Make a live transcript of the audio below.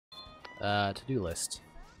To-do list.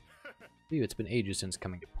 Phew, it's been ages since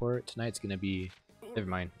coming to port. Tonight's gonna be... Never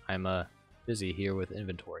mind. I'm, busy here with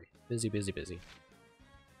inventory. Busy, busy, busy.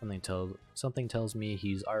 Something tells me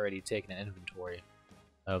he's already taken an inventory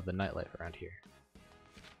of the nightlife around here.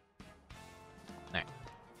 Alright.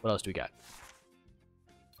 What else do we got?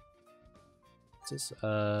 What's this?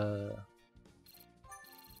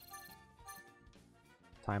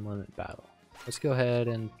 Time limit battle. Let's go ahead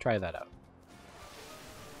and try that out.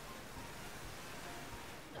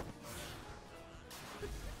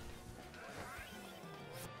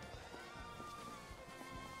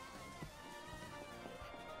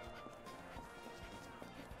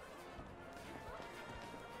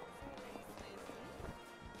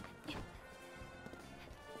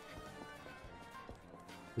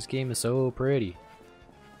 This game is so pretty.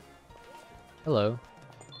 Hello.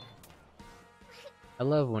 I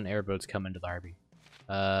love when airboats come into the harbor.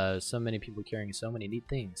 So many people carrying so many neat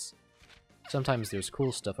things. Sometimes there's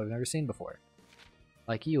cool stuff I've never seen before.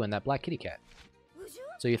 Like you and that black kitty cat.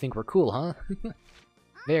 So you think we're cool, huh?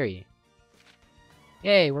 Very.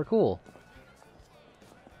 Yay, we're cool.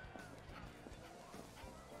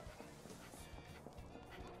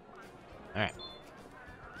 Alright.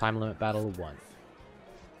 Time limit battle 1.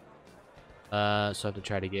 So I have to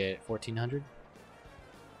try to get 1400.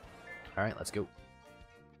 Alright, let's go.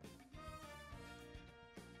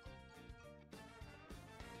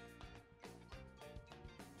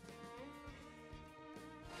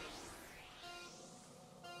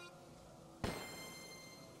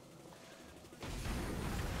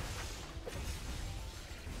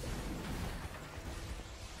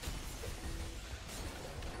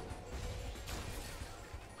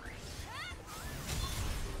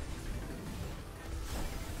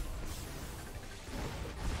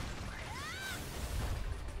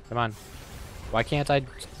 Come on. Why can't I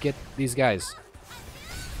get these guys?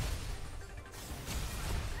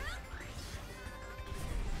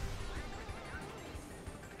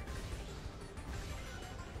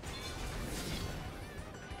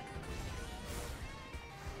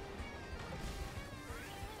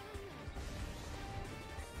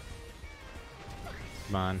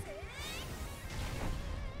 Come on.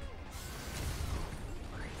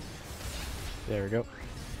 There we go.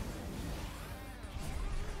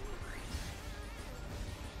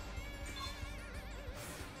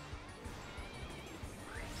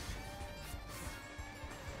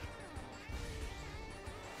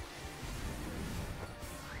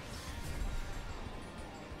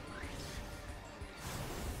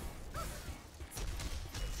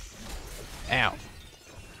 Ow.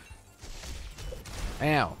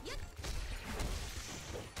 Ow.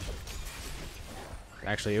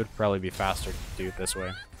 Actually, it would probably be faster to do it this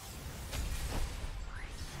way.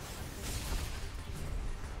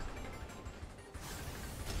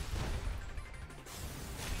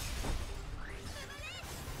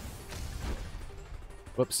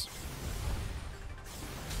 Whoops.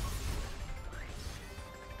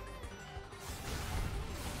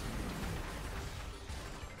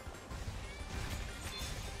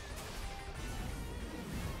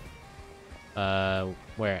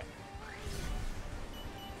 Where?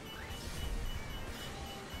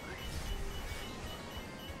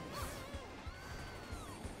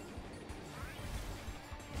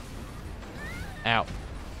 Ow.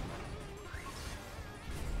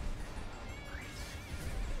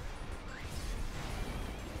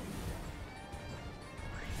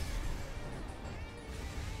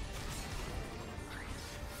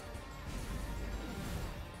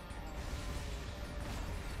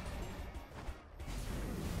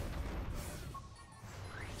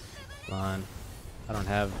 Come on. I don't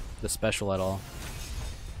have the special at all.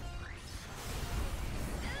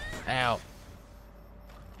 Ow.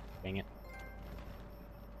 Dang it.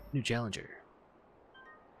 New challenger.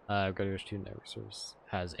 Regular student network service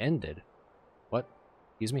has ended. What?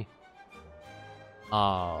 Excuse me.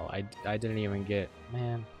 Oh, I didn't even get...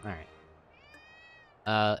 Man. Alright.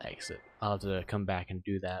 Exit. I'll have to come back and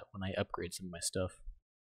do that when I upgrade some of my stuff.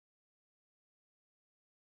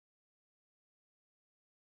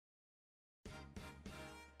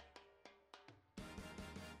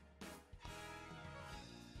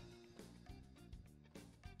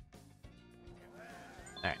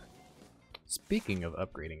 Alright. Speaking of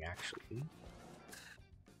upgrading, actually.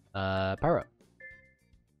 Power up.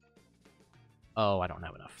 Oh, I don't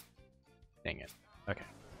have enough. Dang it. Okay.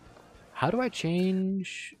 How do I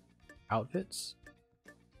change outfits?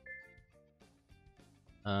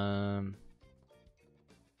 Can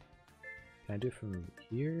I do it from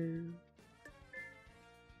here?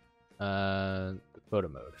 Photo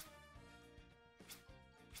mode.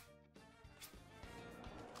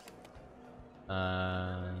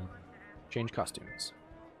 Change costumes.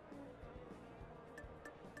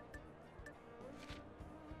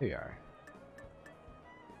 Here we are.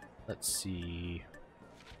 Let's see.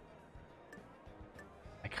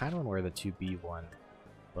 I kind of want to wear the 2B one,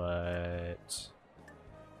 but let's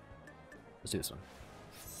do this one.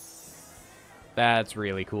 That's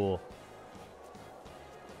really cool.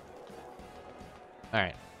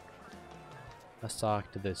 Alright. Let's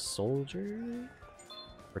talk to this soldier.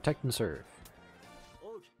 Protect and serve.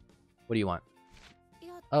 What do you want?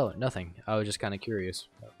 Oh, nothing. I was just kind of curious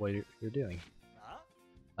what you're doing.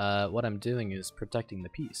 What I'm doing is protecting the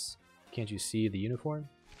peace. Can't you see the uniform?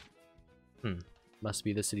 Must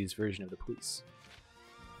be the city's version of the police.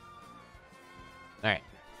 Alright.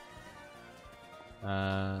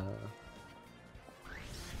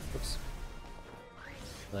 Oops.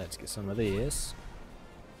 Let's get some of this.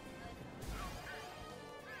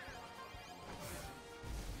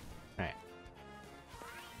 Alright.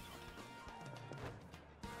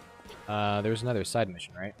 There's another side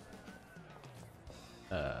mission, right?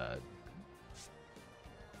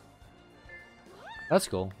 That's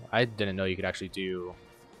cool. I didn't know you could actually do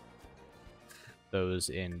those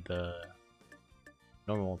in the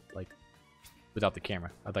normal, like, without the camera.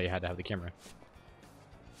 I thought you had to have the camera.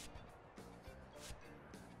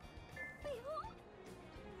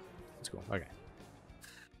 That's cool. Okay.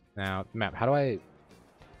 Now, map. How do I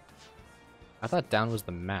thought down was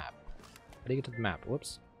the map. How do you get to the map?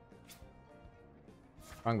 Whoops.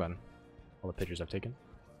 Wrong button. All the pictures I've taken.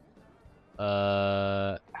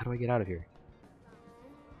 How do I get out of here?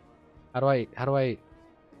 How do I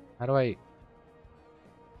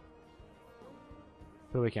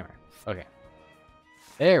put away camera? Okay.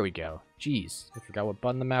 There we go. Jeez, I forgot what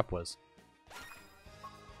button the map was.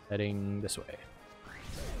 Heading this way.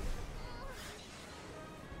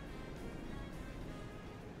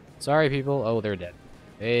 Sorry, people. Oh, they're dead.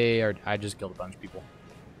 They are. I just killed a bunch of people.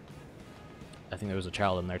 I think there was a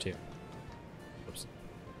child in there too. Oops.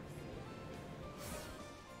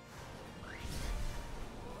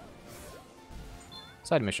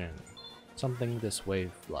 Side mission. Something this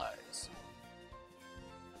way flies.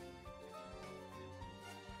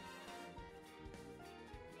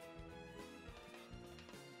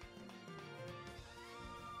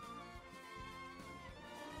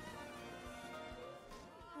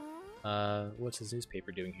 What's his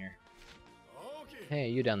newspaper doing here? Hey,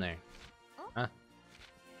 you down there. Huh?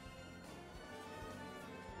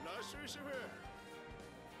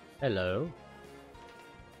 Hello.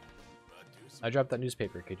 I dropped that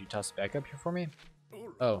newspaper. Could you toss it back up here for me?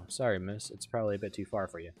 Oh, sorry, miss. It's probably a bit too far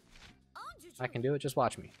for you. I can do it. Just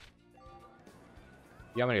watch me.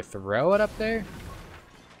 You want me to throw it up there?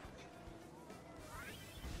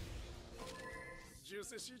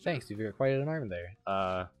 Thanks, you've got quite an arm there.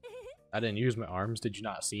 I didn't use my arms. Did you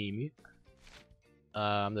not see me?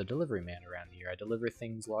 I'm the delivery man around here. I deliver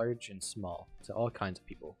things large and small to all kinds of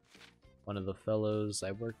people. One of the fellows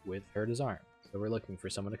I work with hurt his arm, so we're looking for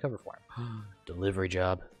someone to cover for him. Delivery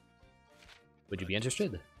job. Would you be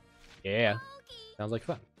interested? Yeah. Sounds like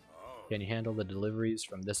fun. Can you handle the deliveries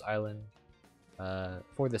from this island?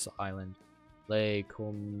 For this island. Lake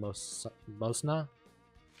Kolmosna?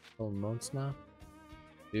 Kolmosna?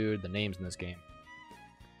 Dude, the names in this game.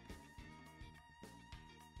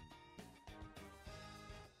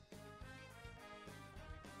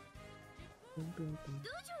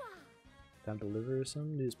 Time to deliver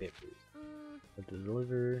some newspapers. Have to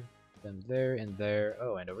deliver them there and there.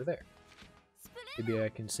 Oh, and over there. Maybe I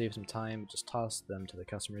can save some time. Just toss them to the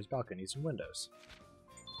customer's balconies and windows.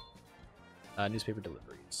 Newspaper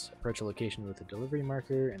deliveries. Approach a location with a delivery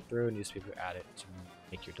marker and throw a newspaper at it to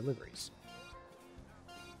make your deliveries.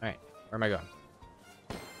 Alright, where am I going?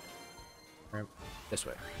 This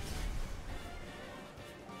way.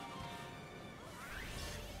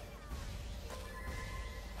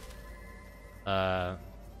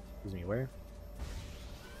 Excuse me, where?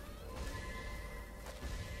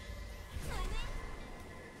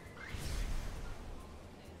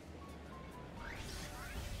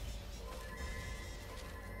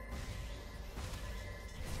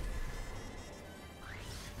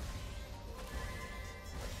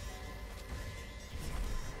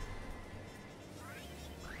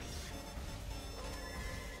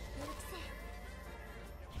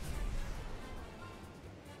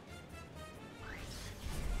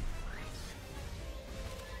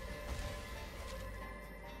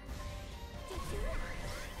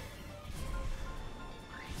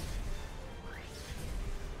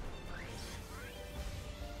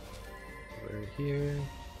 Here,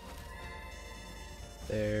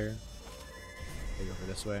 there, I go for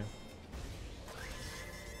this way.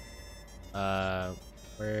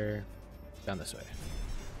 Where? Down this way.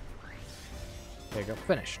 There you go.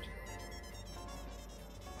 Finished.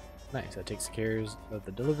 Nice. That takes care of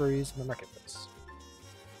the deliveries in the marketplace.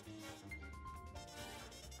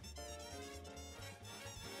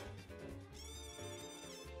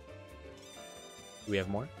 Do we have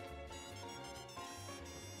more?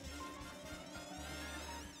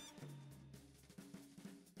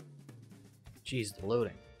 Jeez, the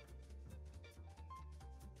loading.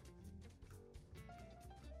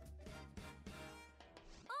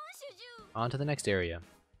 On to the next area.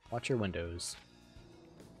 Watch your windows.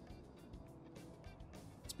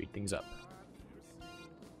 Speed things up.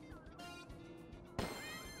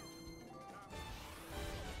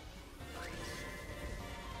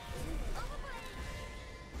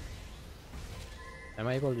 Am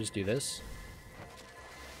I able to just do this?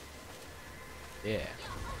 Yeah.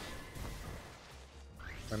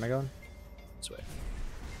 Where am I going? This way.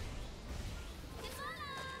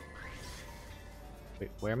 Wait,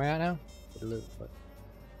 where am I at now? What?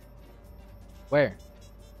 Where?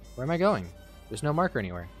 Where am I going? There's no marker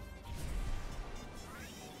anywhere.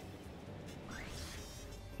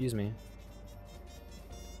 Excuse me.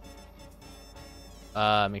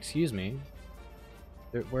 Excuse me.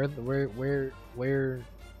 Where?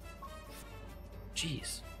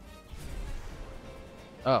 Jeez.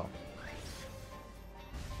 Oh.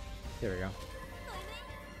 There we go.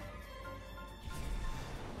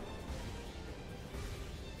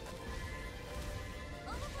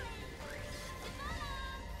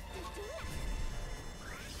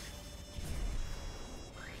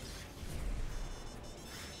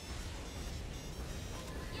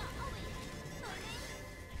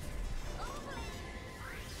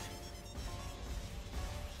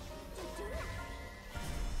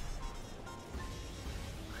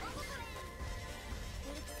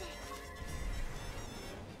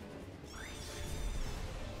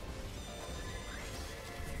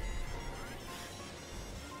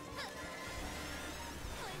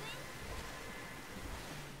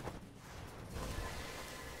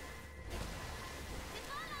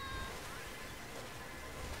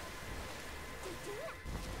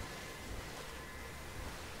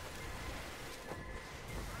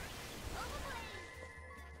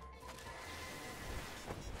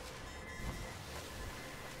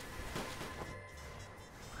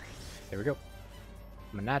 There we go.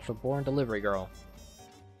 I'm a natural born delivery girl.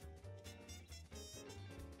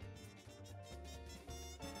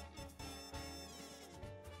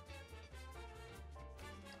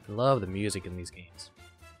 I love the music in these games.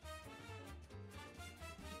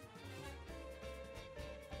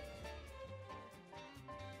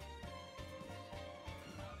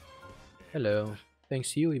 Hello.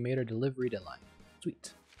 Thanks to you, we made our delivery deadline.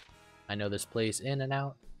 Sweet. I know this place in and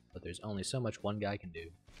out, but there's only so much one guy can do.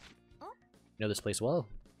 Know this place well?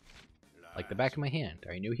 Like the back of my hand.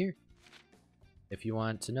 Are you new here? If you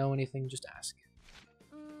want to know anything, just ask.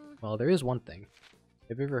 Well, there is one thing.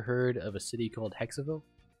 Have you ever heard of a city called Hexaville?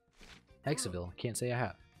 Hexaville? Can't say I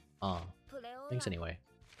have. Aw. Thanks anyway.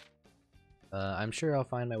 I'm sure I'll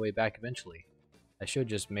find my way back eventually. I should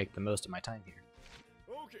just make the most of my time here.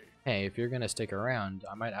 Hey, if you're gonna stick around,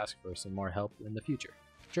 I might ask for some more help in the future.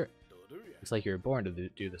 Sure. Looks like you're born to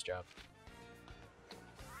do this job.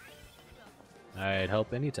 I'd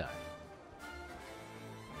help anytime.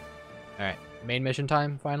 Alright, main mission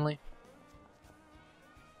time, finally.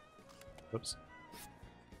 Whoops.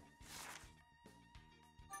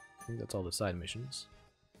 I think that's all the side missions.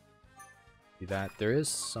 Do that. There is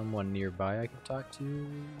someone nearby I can talk to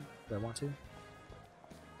if I want to.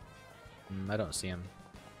 I don't see him.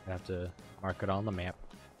 I have to mark it on the map.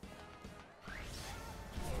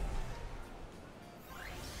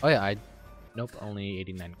 Oh yeah, nope, only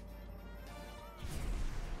 89.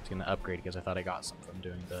 Gonna upgrade because I thought I got some from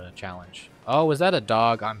doing the challenge. Oh, was that a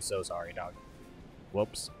dog? I'm so sorry, dog.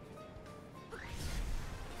 Whoops.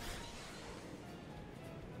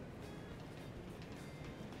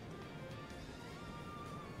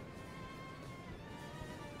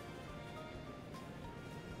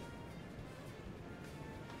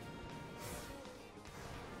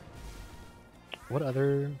 What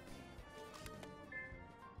other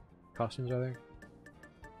costumes are there?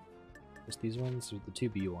 Just these ones, or the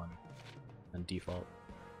 2B1 and default.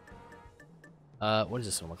 What does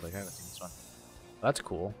this one look like? I haven't seen this one. Oh, that's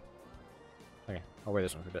cool. Okay, I'll wear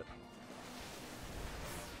this one for a bit.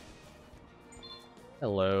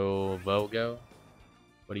 Hello, Vogo.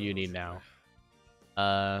 What do you need now?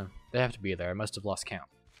 They have to be there. I must have lost count.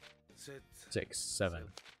 6, 7,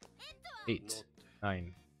 8,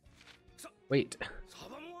 9. Wait.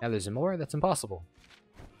 Now there's more? That's impossible.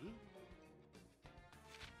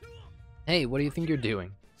 Hey, what do you think you're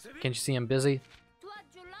doing? Can't you see I'm busy?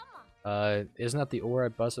 Isn't that the ore I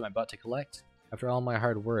busted my butt to collect? After all my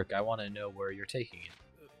hard work, I want to know where you're taking it.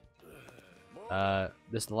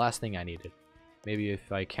 This is the last thing I needed. Maybe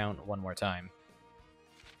if I count one more time.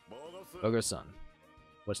 Bogo-san,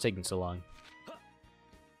 what's taking so long?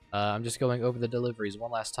 I'm just going over the deliveries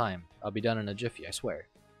one last time. I'll be done in a jiffy, I swear.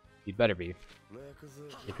 You'd better be.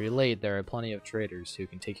 If you're late, there are plenty of traders who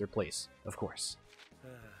can take your place, of course.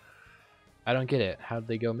 I don't get it. How'd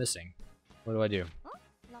they go missing? What do I do?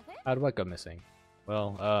 How'd what go missing?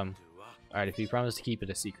 Well, alright, if you promise to keep it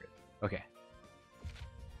a secret. Okay.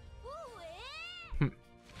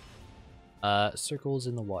 Circles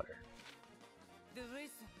in the water.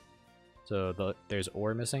 So there's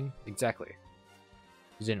ore missing? Exactly.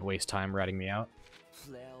 You didn't waste time ratting me out.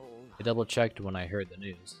 I double checked when I heard the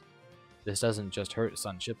news. This doesn't just hurt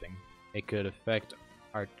Sun Shipping. It could affect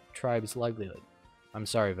our tribe's livelihood. I'm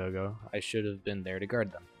sorry, Vogo. I should have been there to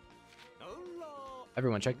guard them.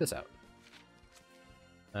 Everyone check this out.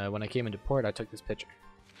 When I came into port, I took this picture.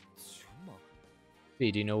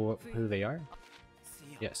 V, do you know who they are?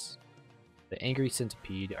 Yes. The angry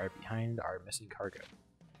Centipede are behind our missing cargo.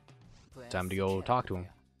 Time to go talk to them.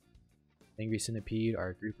 Angry Centipede are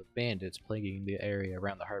a group of bandits plaguing the area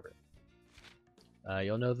around the harbor.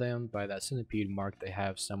 You'll know them by that centipede mark they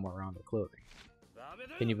have somewhere on their clothing.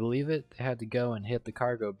 Can you believe it? They had to go and hit the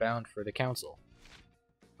cargo bound for the council.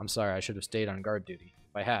 I'm sorry, I should have stayed on guard duty.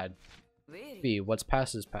 If I had. V, what's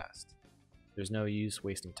past is past. There's no use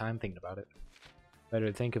wasting time thinking about it.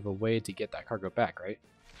 Better think of a way to get that cargo back, right?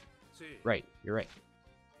 Right, you're right.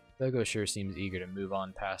 Vogo sure seems eager to move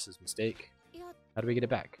on past his mistake. How do we get it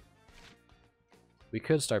back? We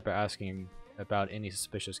could start by asking him about any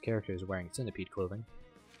suspicious characters wearing centipede clothing.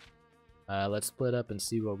 Let's split up and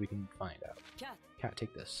see what we can find out. Cat,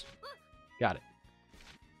 take this. Got it.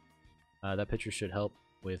 That picture should help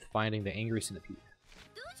with finding the angry centipede.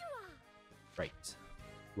 Right.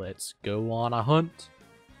 Let's go on a hunt.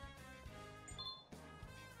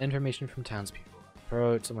 Information from townspeople.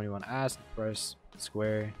 Approach someone you want to ask. Press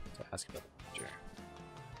square to ask about the picture.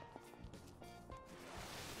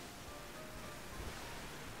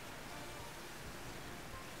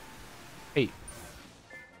 Hey, you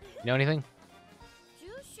know anything?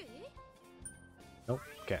 Nope.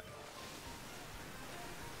 Okay.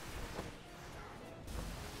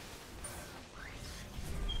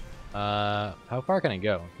 How far can I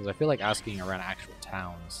go? Because I feel like asking around actual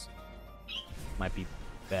towns might be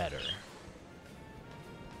better.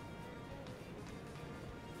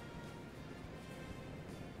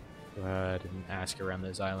 Go ahead and ask around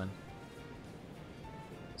this island.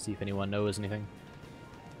 See if anyone knows anything.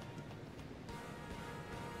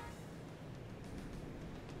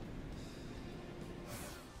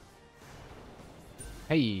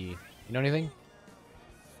 Hey, you know anything?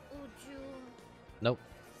 Nope.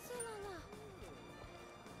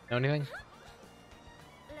 Know anything?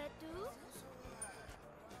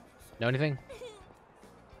 Know anything?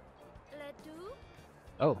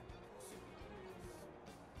 Oh.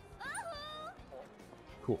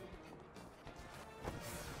 Cool.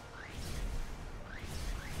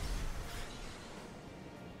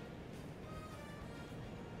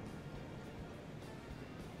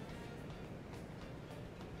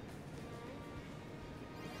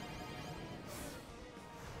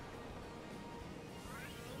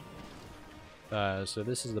 So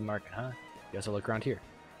this is the market, huh? Guess I'll look around here.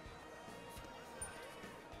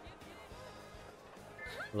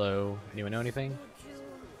 Hello, anyone know anything?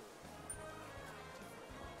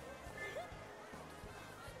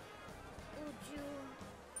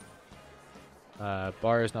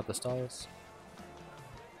 Bars, not the stalls.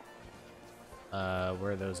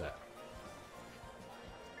 Where are those at?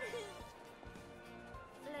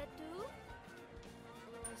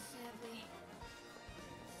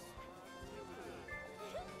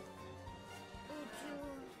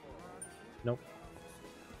 Nope.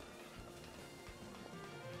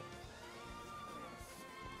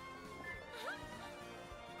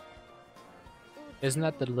 Isn't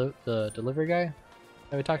that the delivery guy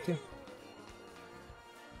that we talked to?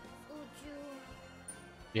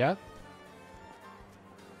 Yeah?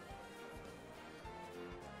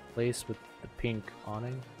 Place with the pink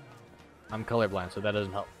awning? I'm colorblind, so that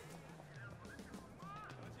doesn't help.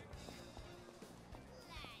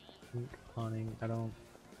 Pink awning, I don't...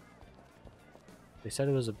 They said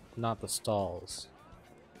it was not the stalls.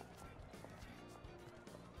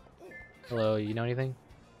 Hello, you know anything?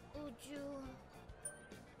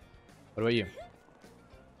 What about you?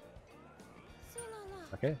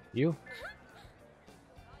 Okay, you?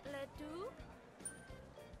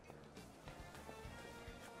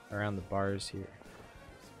 around the bars here.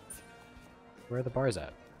 Where are the bars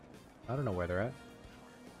at? I don't know where they're at.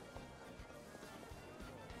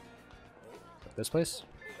 This place?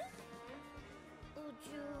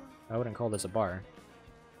 I wouldn't call this a bar.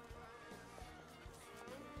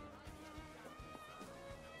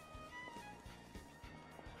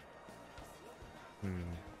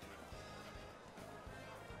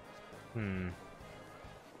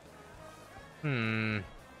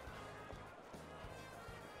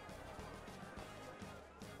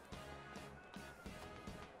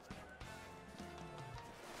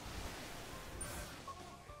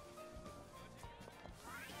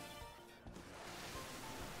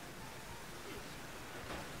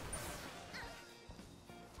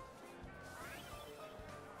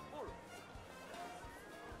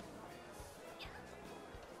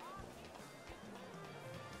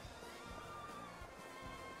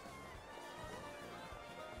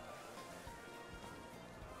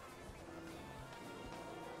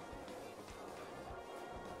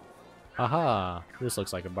 Aha! This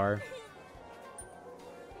looks like a bar.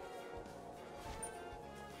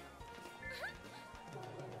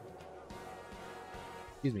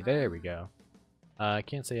 Excuse me, there we go. I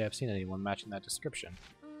can't say I've seen anyone matching that description.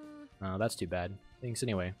 Oh, that's too bad. Thanks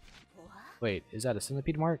anyway. Wait, is that a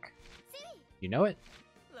Centipede mark? You know it?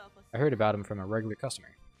 I heard about him from a regular customer.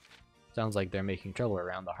 Sounds like they're making trouble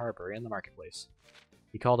around the harbor and the marketplace.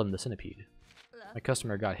 He called him the Centipede. My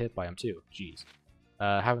customer got hit by him too. Jeez.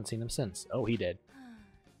 Haven't seen him since. Oh, he did.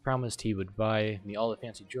 Promised he would buy me all the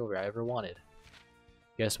fancy jewelry I ever wanted.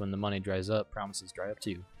 Guess when the money dries up, promises dry up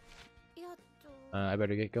too. I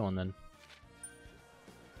better get going then.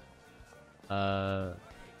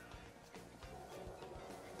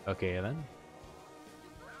 Okay then.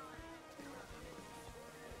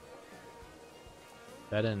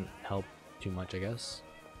 That didn't help too much, I guess.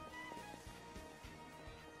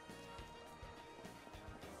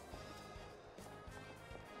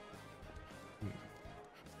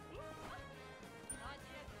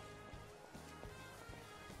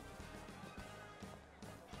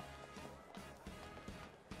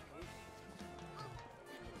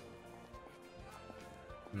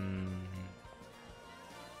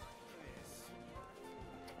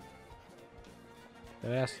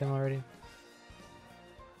 Did I ask him already?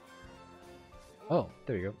 Oh,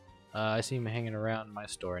 there you go. I see him hanging around my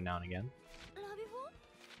store now and again.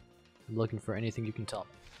 I'm looking for anything you can tell me.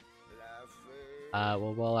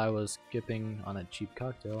 Well, while I was skipping on a cheap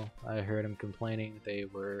cocktail, I heard him complaining they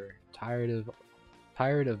were tired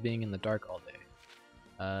of being in the dark all day.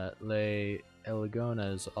 Le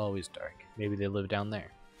Eligona is always dark. Maybe they live down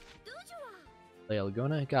there. Le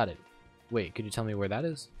Eligona? Got it. Wait, could you tell me where that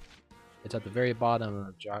is? It's at the very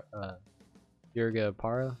bottom of Yurga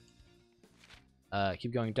Para.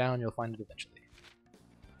 Keep going down, you'll find it eventually.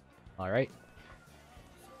 Alright.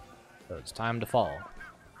 So it's time to fall.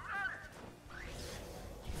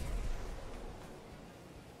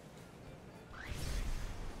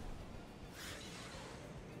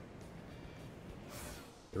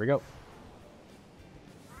 Here we go.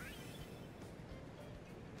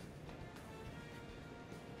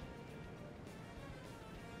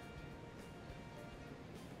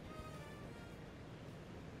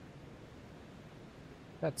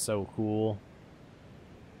 That's so cool.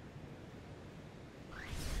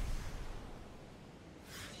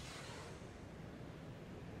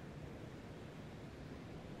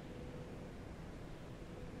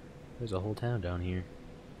 There's a whole town down here.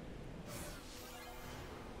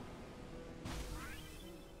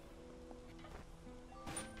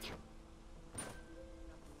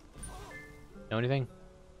 Know anything?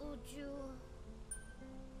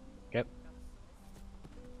 Yep.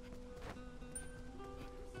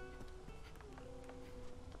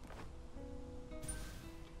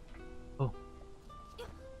 Oh.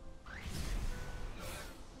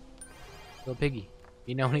 Little piggy.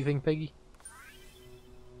 You know anything, piggy?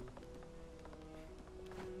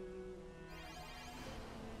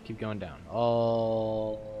 Keep going down.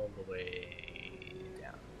 All the way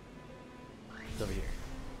down. It's over here.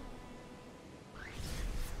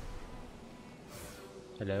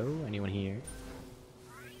 Hello? Anyone here?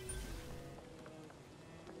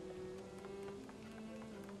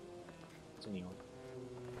 Is anyone?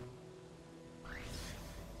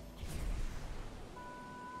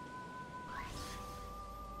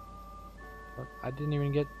 What? I didn't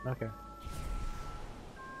even get... Okay.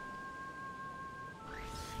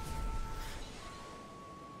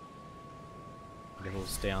 I guess we'll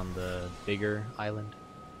stay on the bigger island.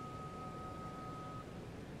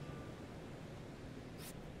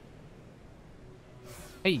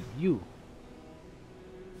 Hey, you!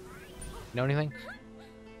 Know anything?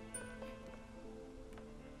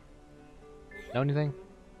 Know anything?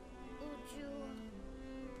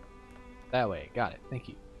 That way. Got it. Thank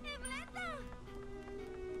you.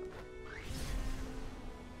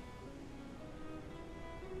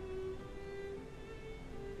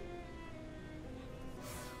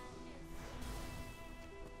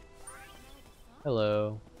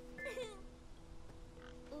 Hello.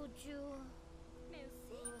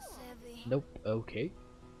 Nope. Okay.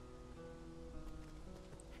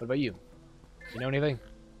 What about you? You know anything?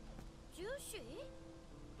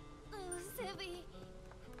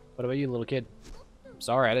 What about you, little kid?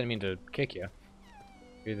 Sorry, I didn't mean to kick you.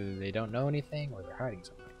 Either they don't know anything or they're hiding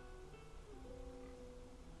something.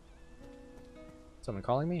 Someone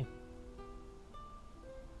calling me?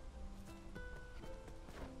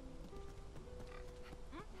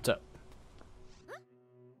 What's up?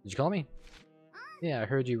 Did you call me? Yeah, I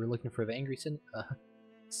heard you were looking for the angry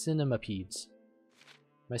Cinemapedes.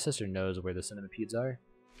 My sister knows where the Cinemapedes are.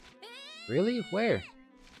 Really? Where?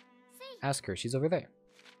 Ask her, she's over there.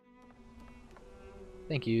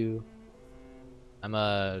 Thank you.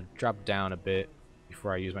 I'm drop down a bit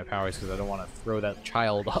before I use my powers because I don't want to throw that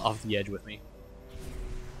child off the edge with me.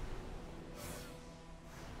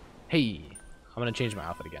 Hey! I'm gonna change my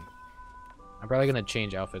outfit again. I'm probably gonna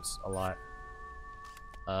change outfits a lot.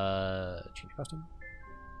 Change costume?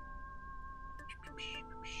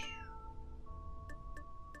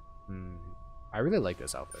 I really like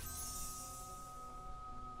this outfit.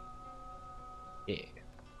 Yeah.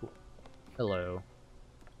 Cool. Hello.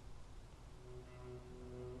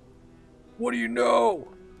 What do you know?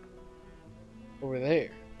 Over there.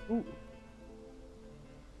 Ooh.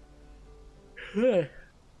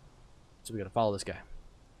 So we gotta follow this guy.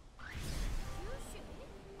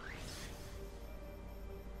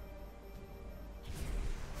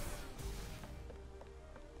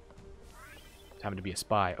 Time to be a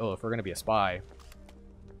spy. Oh, if we're gonna be a spy.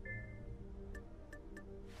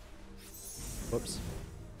 Whoops.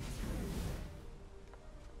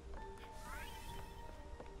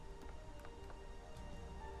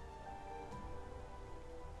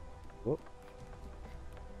 Whoop.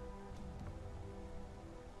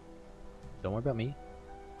 Don't worry about me.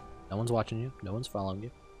 No one's watching you. No one's following you.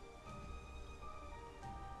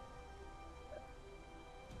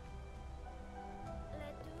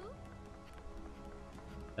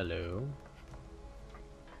 Hello.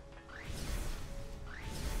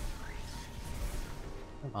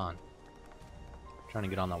 Come on. I'm trying to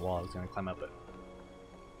get on that wall. I was gonna climb up it.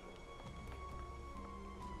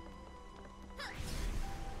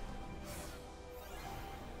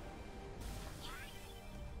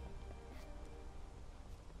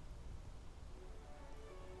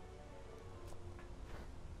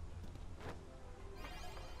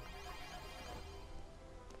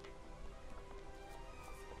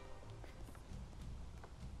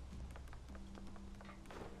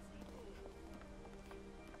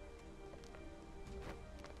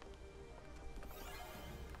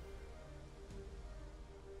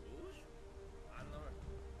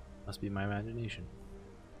 Must be my imagination.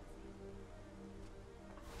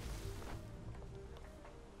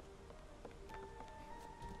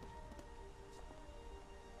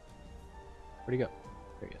 Where'd he go?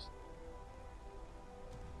 There he is.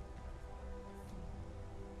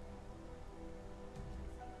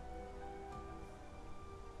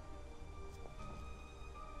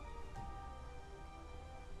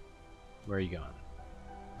 Where are you going?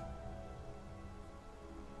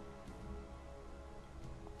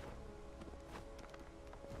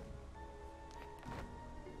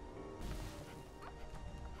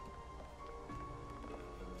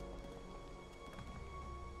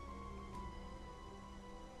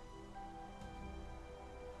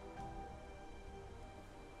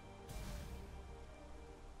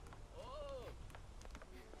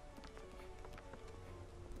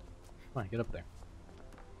 Come on, get up there.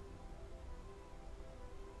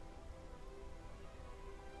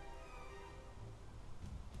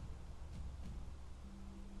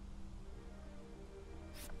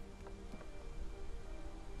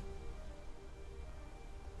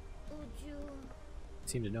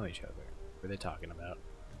 Seem to know each other. What are they talking about?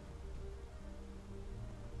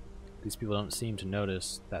 These people don't seem to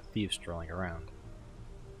notice that thief strolling around.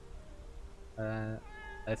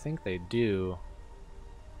 I think they do.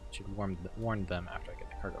 Should warn them after I get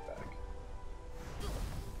the cargo back.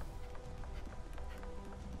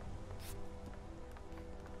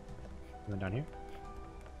 Going down here?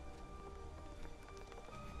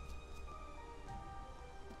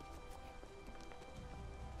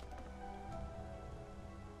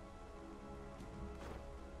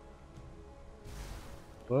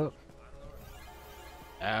 Whoa.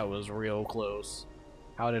 That was real close.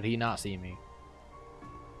 How did he not see me?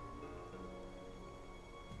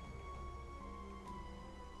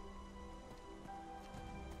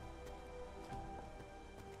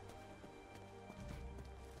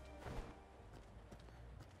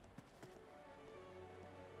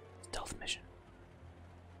 stealth mission.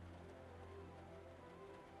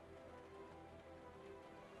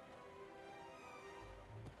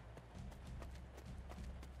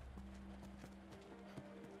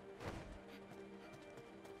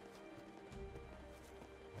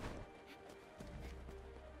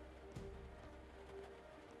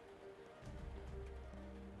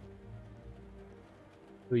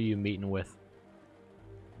 Who are you meeting with?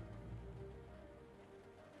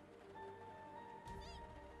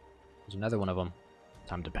 There's another one of them.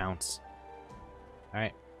 Time to pounce.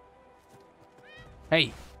 Alright.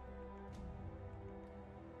 Hey!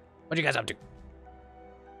 What you guys up to?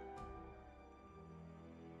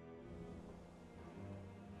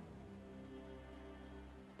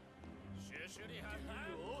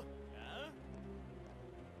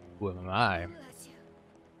 Who am I?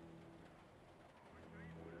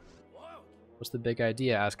 What's the big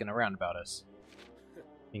idea asking around about us?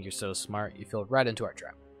 Think you're so smart, you fell right into our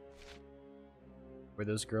trap. Were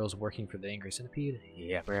those girls working for the Angry Centipede?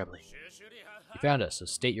 Yeah, probably. You found us, so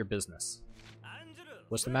state your business.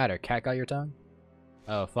 What's the matter? Cat got your tongue?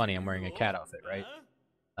 Oh, funny, I'm wearing a cat outfit,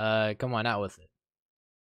 right? Come on, out with it.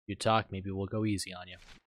 You talk, maybe we'll go easy on you.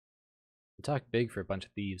 You talk big for a bunch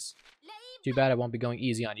of thieves. Too bad I won't be going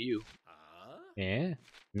easy on you. Eh?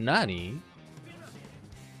 Nani?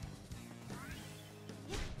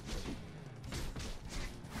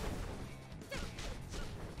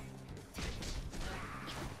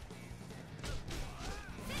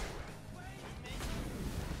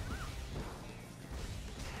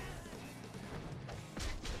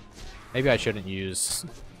 Maybe I shouldn't use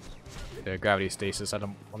the gravity stasis.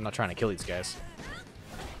 I'm not trying to kill these guys.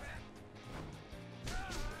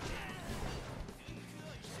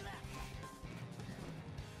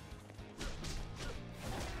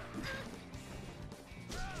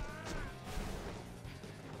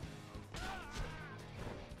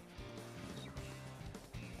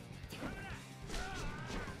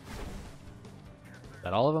 Is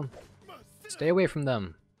that all of them? Stay away from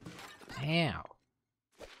them. Ow.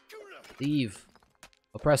 Thief.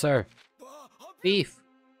 Oppressor. Thief.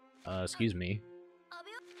 Excuse me.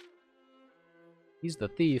 He's the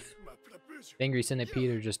thief. The Angry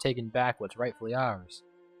Centipede are just taking back what's rightfully ours.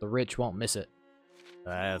 The rich won't miss it.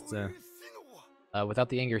 Without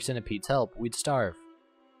the Angry Centipede's help, we'd starve.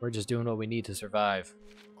 We're just doing what we need to survive.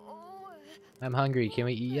 I'm hungry. Can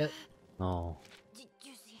we eat yet? Oh.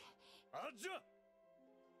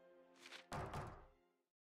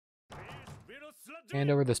 Hand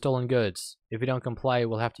over the stolen goods. If you don't comply,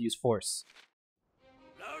 we'll have to use force.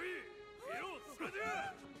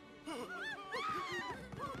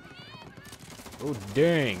 Oh,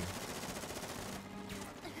 dang.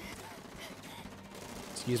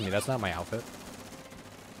 Excuse me, that's not my outfit.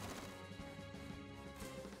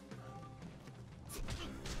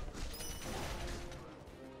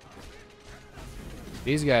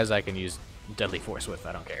 These guys I can use deadly force with,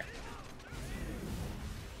 I don't care.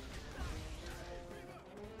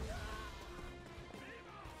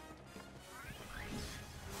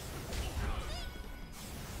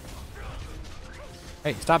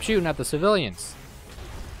 Hey, stop shooting at the civilians.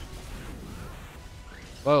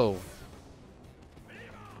 Whoa.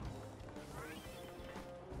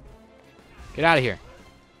 Get out of here.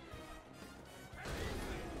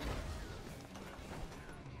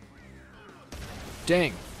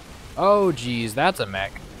 Dang. Oh, geez, that's a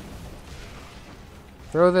mech.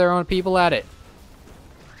 Throw their own people at it.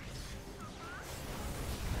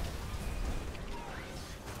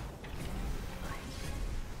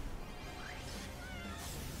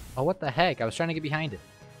 Oh, what the heck? I was trying to get behind it.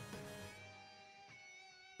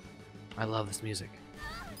 I love this music.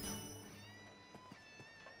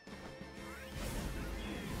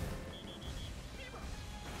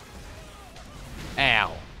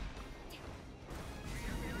 Ow.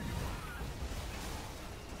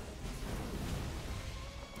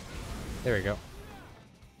 There we go.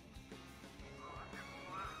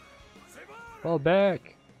 Fall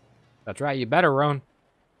back. That's right, you better run.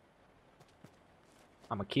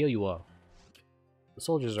 I'm gonna kill you all. The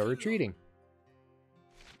soldiers are retreating.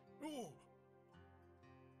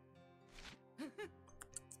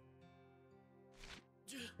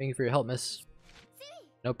 Thank you for your help, miss.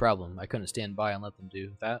 No problem. I couldn't stand by and let them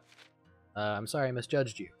do that. I'm sorry I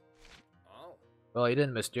misjudged you. Well, you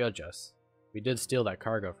didn't misjudge us. We did steal that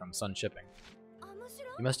cargo from Sun Shipping.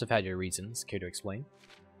 You must have had your reasons. Care to explain?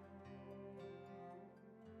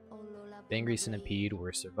 The Angry Centipede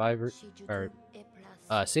were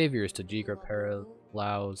saviors to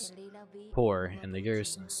Lao's poor, and the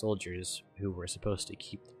garrison soldiers who were supposed to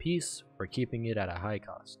keep the peace were keeping it at a high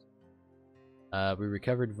cost. We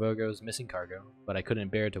recovered Vogo's missing cargo, but I couldn't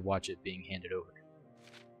bear to watch it being handed over.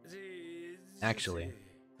 Actually,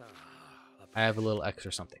 I have a little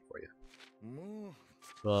extra something for you.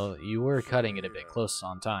 Well, you were cutting it a bit close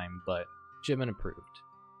on time, but shipment approved.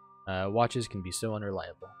 Watches can be so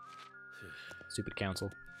unreliable. Stupid council.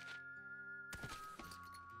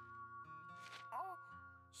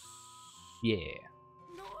 Yeah.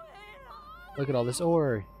 Look at all this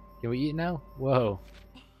ore. Can we eat now? Whoa.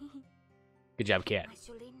 Good job, cat.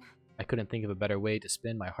 I couldn't think of a better way to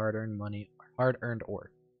spend my hard-earned money, hard-earned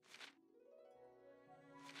ore.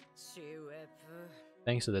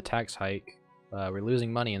 Thanks to the tax hike, we're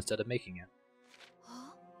losing money instead of making it.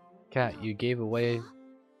 Cat, you gave away...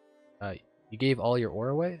 you gave all your ore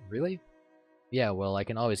away? Really? Yeah, well, I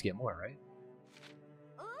can always get more, right?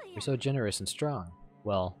 You're so generous and strong.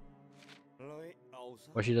 Well...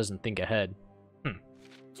 Or she doesn't think ahead.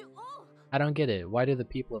 I don't get it. Why do the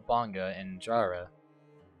people of Bonga and Jara...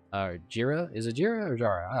 Jira? Is it Jira or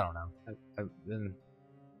Jara? I don't know.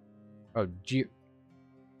 Oh,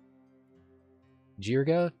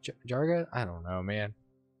 Jirga? Jarga? I don't know, man.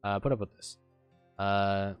 Put up with this.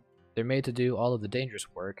 They're made to do all of the dangerous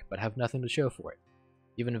work, but have nothing to show for it.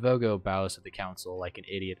 Even Vogo bows to the council like an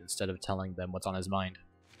idiot instead of telling them what's on his mind.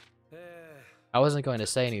 I wasn't going to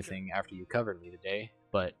say anything after you covered me today,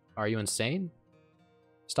 but are you insane?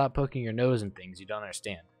 Stop poking your nose in things you don't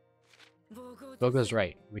understand. Vogo's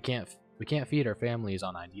right. We can't feed our families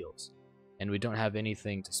on ideals, and we don't have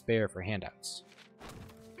anything to spare for handouts.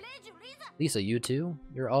 Lisa, you too?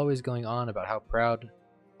 You're always going on about how proud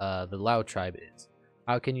the Lao tribe is.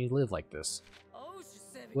 How can you live like this?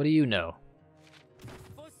 What do you know?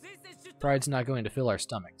 Pride's not going to fill our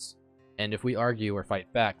stomachs. And if we argue or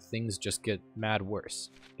fight back, things just get worse.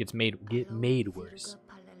 Get made worse.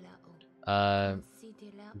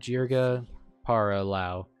 Jirga Para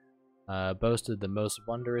Lao boasted the most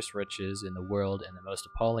wondrous riches in the world and the most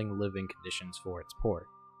appalling living conditions for its poor.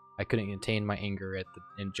 I couldn't contain my anger at the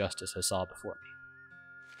injustice I saw before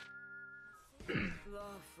me.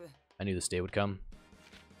 I knew this day would come.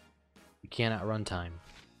 We cannot run time.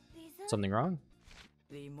 Something wrong?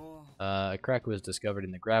 A crack was discovered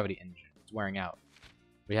in the gravity engine. It's wearing out.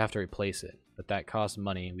 We have to replace it, but that costs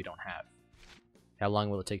money we don't have. How long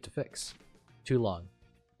will it take to fix? Too long.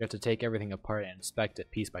 We have to take everything apart and inspect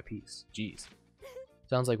it piece by piece. Jeez.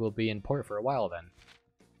 Sounds like we'll be in port for a while then.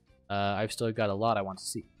 I've still got a lot I want to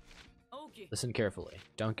see. Listen carefully.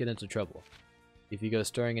 Don't get into trouble. If you go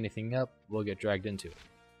stirring anything up, we'll get dragged into it.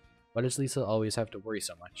 Why does Lisa always have to worry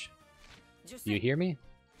so much? Do you hear me?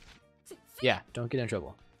 Yeah, don't get in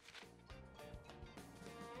trouble.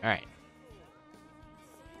 Alright.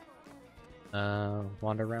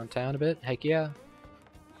 Wander around town a bit? Heck yeah.